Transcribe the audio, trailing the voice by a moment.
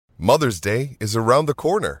Mother's Day is around the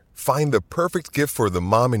corner. Find the perfect gift for the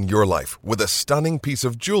mom in your life with a stunning piece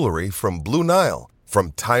of jewelry from Blue Nile.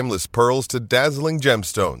 From timeless pearls to dazzling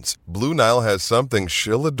gemstones, Blue Nile has something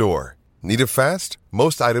she'll adore. Need it fast?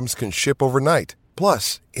 Most items can ship overnight.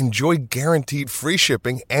 Plus, enjoy guaranteed free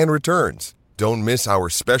shipping and returns. Don't miss our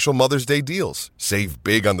special Mother's Day deals. Save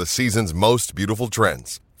big on the season's most beautiful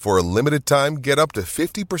trends. For a limited time, get up to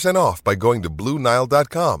 50% off by going to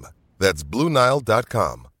BlueNile.com. That's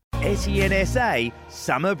BlueNile.com. SENSA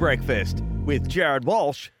Summer Breakfast with Jared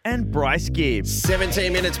Walsh and Bryce Gibbs.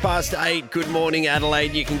 17 minutes past 8. Good morning,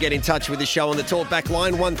 Adelaide. You can get in touch with the show on the Talkback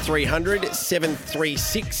line, 1300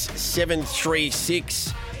 736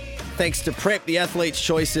 736. Thanks to Prep, the athlete's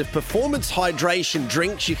choice of performance hydration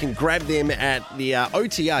drinks. You can grab them at the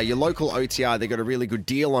OTR, your local OTR. They've got a really good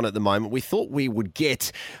deal on at the moment. We thought we would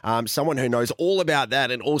get someone who knows all about that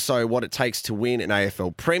and also what it takes to win an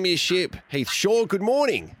AFL premiership. Heath Shaw, good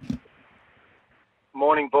morning.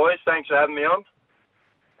 Morning, boys. Thanks for having me on.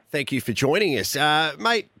 Thank you for joining us.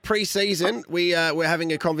 Mate, pre-season, we were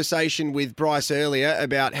having a conversation with Bryce earlier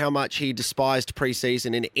about how much he despised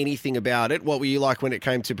pre-season and anything about it. What were you like when it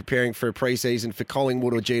came to preparing for a pre-season for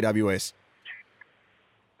Collingwood or GWS?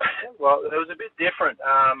 Well, it was a bit different.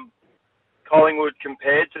 Collingwood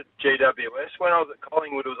compared to GWS. When I was at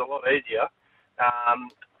Collingwood, it was a lot easier. I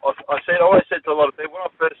always said to a lot of people, when I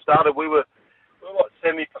first started, we were like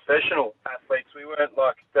semi-professional athletes. We weren't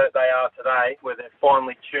like that they are today, where they're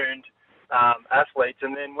finely tuned athletes.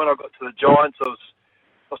 And then when I got to the Giants, I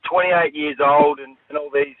was 28 years old, and all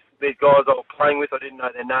these guys I was playing with, I didn't know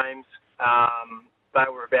their names. They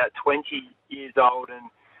were about 20 years old, and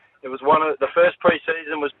it was the first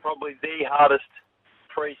pre-season was probably the hardest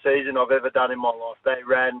pre-season I've ever done in my life. They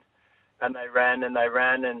ran, and they ran, and they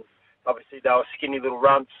ran, and obviously they were skinny little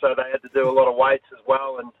runts, so they had to do a lot of weights as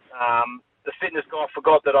well. And the fitness guy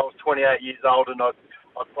forgot that I was 28 years old and I'd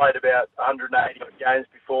played about 180 games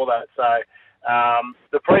before that. So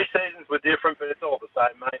the pre-seasons were different, but it's all the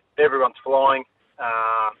same, mate. Everyone's flying.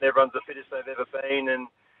 Everyone's the fittest they've ever been, and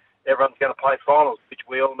everyone's going to play finals, which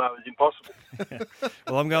we all know is impossible.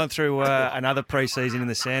 Well, I'm going through another pre-season in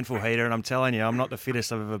the Sandful heater, and I'm telling you, I'm not the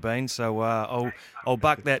fittest I've ever been, so I'll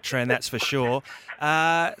buck that trend, that's for sure.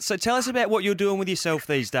 So tell us about what you're doing with yourself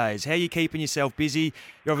these days. How are you keeping yourself busy?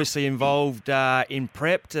 You're obviously involved in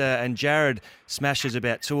prep, and Jared smashes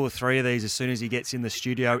about 2 or 3 of these as soon as he gets in the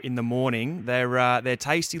studio in the morning. They're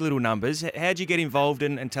tasty little numbers. How'd you get involved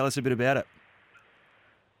and tell us a bit about it?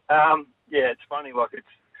 Yeah, it's funny.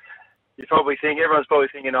 Everyone's probably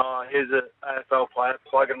thinking, oh, here's an AFL player,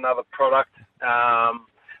 plug in another product.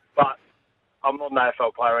 But I'm not an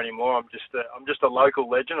AFL player anymore. I'm just a local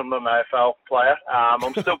legend. I'm not an AFL player.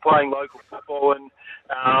 I'm still playing local football, and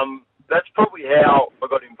that's probably how I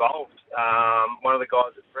got involved. One of the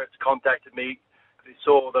guys at Prep's contacted me because he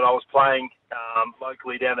saw that I was playing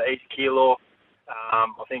locally down at East Keilor. I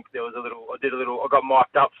think I got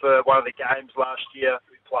mic'd up for one of the games last year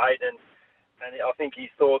we played, and I think his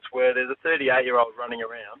thoughts were, there's a 38-year-old running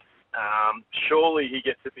around. Surely he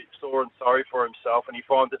gets a bit sore and sorry for himself, and he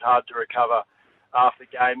finds it hard to recover after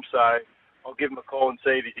the game. So I'll give him a call and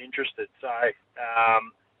see if he's interested. So,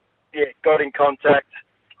 got in contact,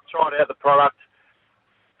 tried out the product.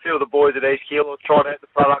 A few of the boys at East Keilor tried out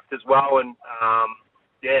the product as well, and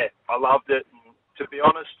I loved it. And to be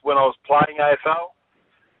honest, when I was playing AFL,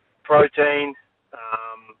 protein,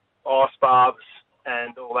 ice baths,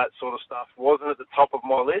 and all that sort of stuff wasn't at the top of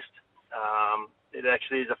my list. It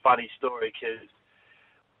actually is a funny story because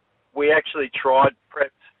we actually tried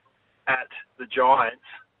Prep at the Giants,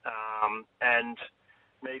 and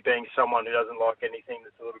me being someone who doesn't like anything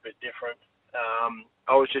that's a little bit different,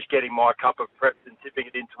 I was just getting my cup of Prep and tipping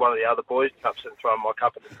it into one of the other boys' cups and throwing my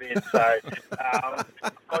cup in the bin. So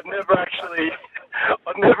I'd never actually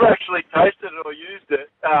tasted it or used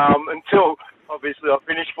it until obviously I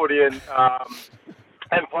finished footy and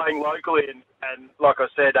playing locally. And like I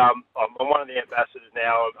said, I'm one of the ambassadors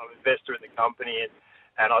now. I'm an investor in the company,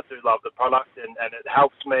 and I do love the product, and it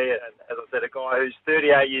helps me. And as I said, a guy who's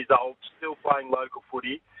 38 years old, still playing local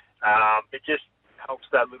footy, it just helps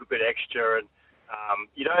that little bit extra. And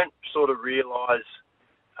you don't sort of realise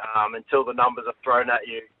until the numbers are thrown at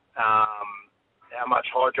you how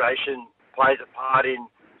much hydration plays a part in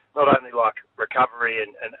not only like recovery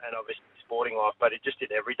and obviously sporting life, but it just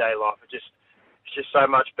in everyday life. It's just so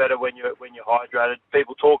much better when you're hydrated.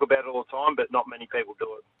 People talk about it all the time, but not many people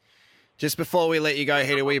do it. Just before we let you go,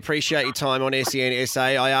 Heater, we appreciate your time on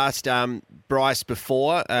SENSA. I asked Bryce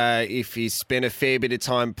before if he's spent a fair bit of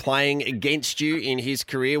time playing against you in his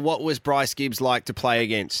career. What was Bryce Gibbs like to play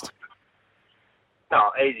against?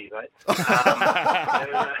 No, easy, mate.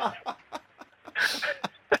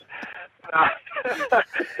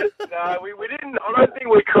 No, we didn't. I don't think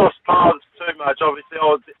we crossed paths too much. Obviously,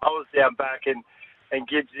 I was down back, and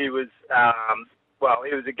Gibbsy was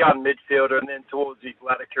he was a gun midfielder, and then towards his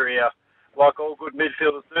latter career, like all good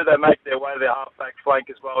midfielders do, they make their way to their half-back flank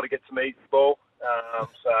as well to get some easy ball.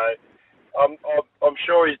 So I'm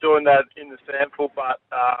sure he's doing that in the sample, but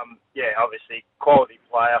obviously quality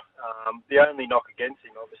player. The only knock against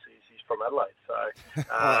him, obviously, is he's from Adelaide. So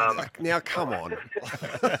now, come on.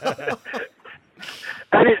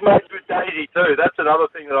 And he's mates with Daisy too. That's another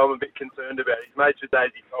thing that I'm a bit concerned about. He's mates with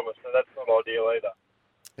Daisy Thomas, so that's not ideal either.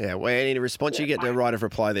 Yeah, well, any response? You get the right of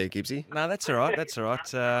reply there, Gibbsy. No, that's all right. That's all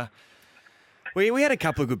right. We had a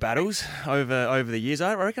couple of good battles over the years.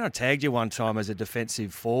 I reckon I tagged you one time as a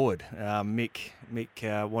defensive forward. Mick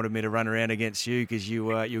wanted me to run around against you because you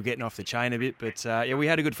were getting off the chain a bit. But we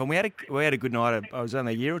had a good fun. We had a good night. I was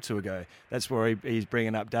only a year or two ago. That's where he's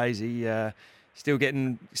bringing up Daisy. Still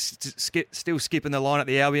skipping the line at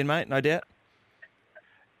the Albion, mate. No doubt.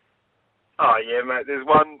 Oh yeah, mate. There's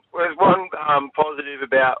one positive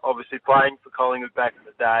about obviously playing for Collingwood back in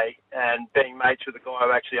the day and being mates with a guy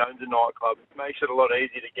who actually owns a nightclub. It makes it a lot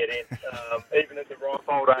easier to get in, even at the ripe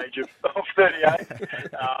old age of 38.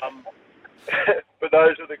 But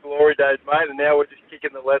those were the glory days, mate. And now we're just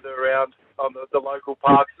kicking the leather around on the local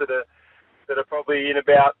parks that are probably in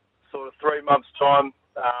about sort of 3 months' time,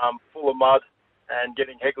 full of mud, and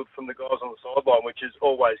getting heckled from the guys on the sideline, which is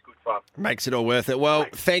always good fun. Makes it all worth it. Well,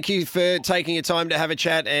 thank you for taking your time to have a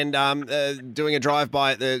chat and doing a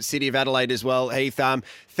drive-by at the City of Adelaide as well, Heath.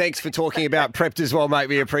 Thanks for talking about Prepped as well, mate.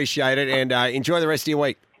 We appreciate it, and enjoy the rest of your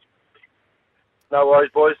week. No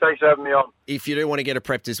worries, boys. Thanks for having me on. If you do want to get a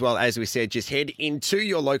Prepped as well, as we said, just head into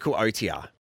your local OTR.